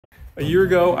A year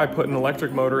ago, I put an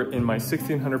electric motor in my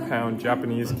 1,600-pound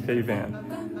Japanese Kei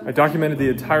van. I documented the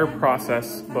entire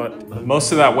process, but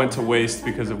most of that went to waste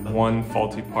because of one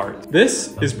faulty part.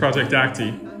 This is Project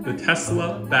Acty, the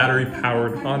Tesla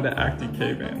battery-powered Honda Acty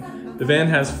Kei van. The van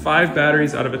has 5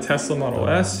 batteries out of a Tesla Model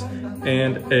S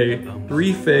and a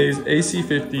 3-phase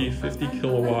AC50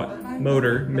 50-kilowatt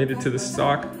motor mated to the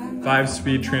stock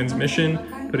 5-speed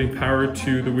transmission, putting power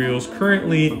to the wheels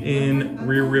currently in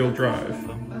rear-wheel drive.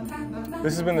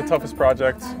 This has been the toughest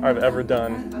project I've ever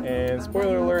done, and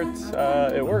spoiler alert,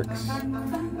 it works.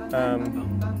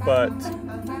 But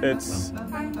it's,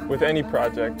 with any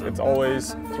project, it's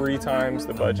always 3 times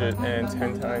the budget and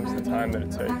 10 times the time that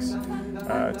it takes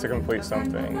to complete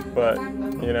something. But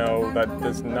you know, that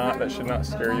should not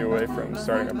scare you away from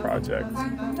starting a project.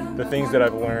 The things that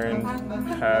I've learned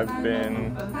have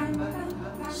been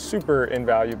super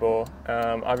invaluable.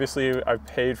 Obviously, I've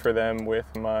paid for them with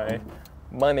my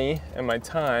money and my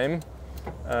time,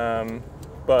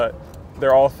 but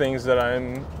they're all things that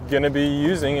I'm gonna be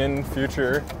using in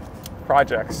future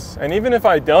projects. And even if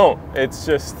I don't, it's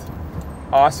just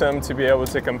awesome to be able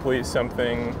to complete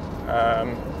something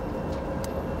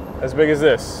as big as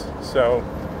this. So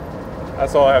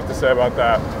that's all I have to say about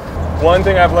that. One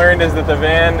thing I've learned is that the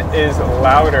van is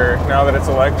louder now that it's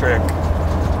electric.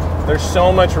 There's so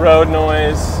much road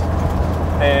noise,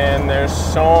 and there's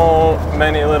so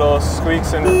many little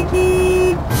squeaks and...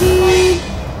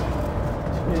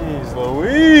 Jeez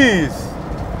Louise!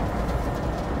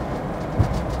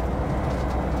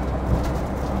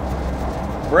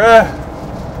 Bruh!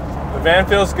 The van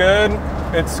feels good.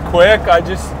 It's quick.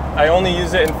 I only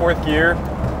use it in 4th gear.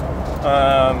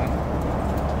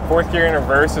 4th gear in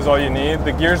reverse is all you need.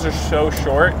 The gears are so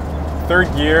short.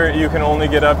 3rd gear, you can only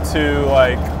get up to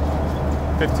like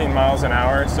 15 miles an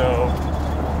hour, so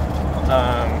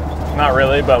not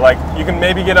really, but like you can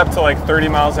maybe get up to like 30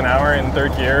 miles an hour in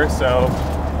 3rd gear. So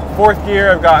 4th gear,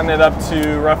 I've gotten it up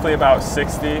to roughly about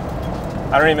 60.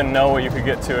 I don't even know what you could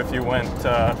get to if you went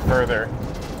further,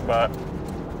 but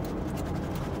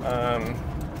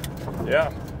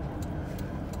yeah,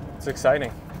 it's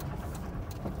exciting.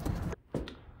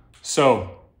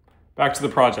 So back to the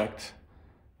project.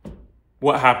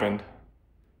 What happened?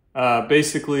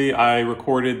 Basically, I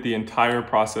recorded the entire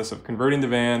process of converting the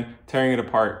van, tearing it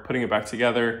apart, putting it back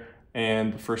together,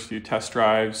 and the first few test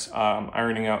drives,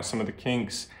 ironing out some of the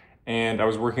kinks, and I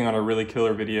was working on a really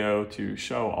killer video to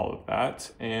show all of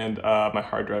that, and my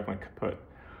hard drive went kaput.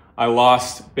 I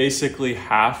lost basically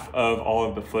half of all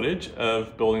of the footage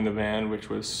of building the van, which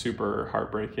was super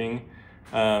heartbreaking.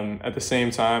 At the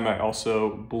same time, I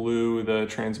also blew the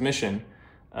transmission.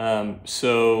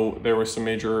 So there were some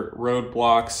major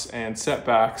roadblocks and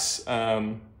setbacks,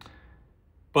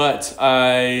 but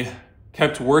I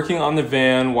kept working on the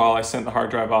van while I sent the hard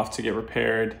drive off to get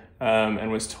repaired, and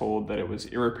was told that it was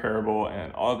irreparable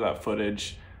and all of that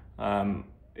footage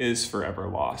is forever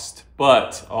lost.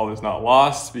 But all is not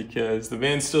lost because the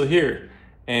van's still here,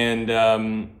 and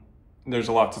there's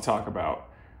a lot to talk about.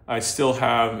 I still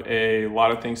have a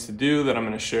lot of things to do that I'm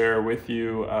going to share with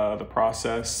you, the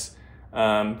process.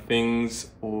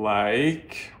 Things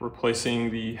like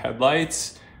replacing the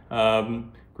headlights,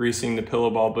 greasing the pillow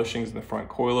ball bushings in the front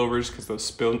coilovers because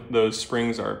those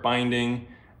springs are binding.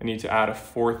 I need to add a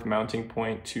 4th mounting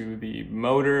point to the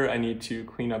motor. I need to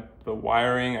clean up the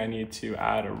wiring. I need to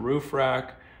add a roof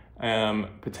rack,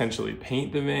 potentially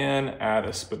paint the van, add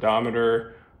a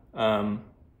speedometer.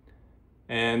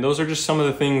 And those are just some of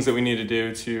the things that we need to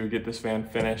do to get this van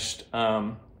finished.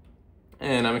 And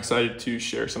I'm excited to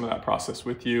share some of that process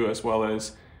with you, as well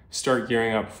as start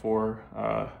gearing up for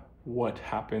what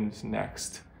happens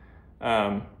next.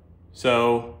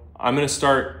 So I'm gonna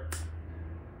start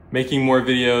making more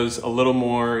videos, a little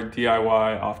more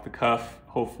DIY off the cuff.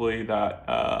 Hopefully that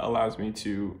allows me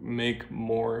to make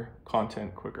more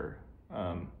content quicker.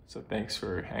 So thanks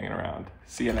for hanging around.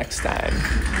 See you next time.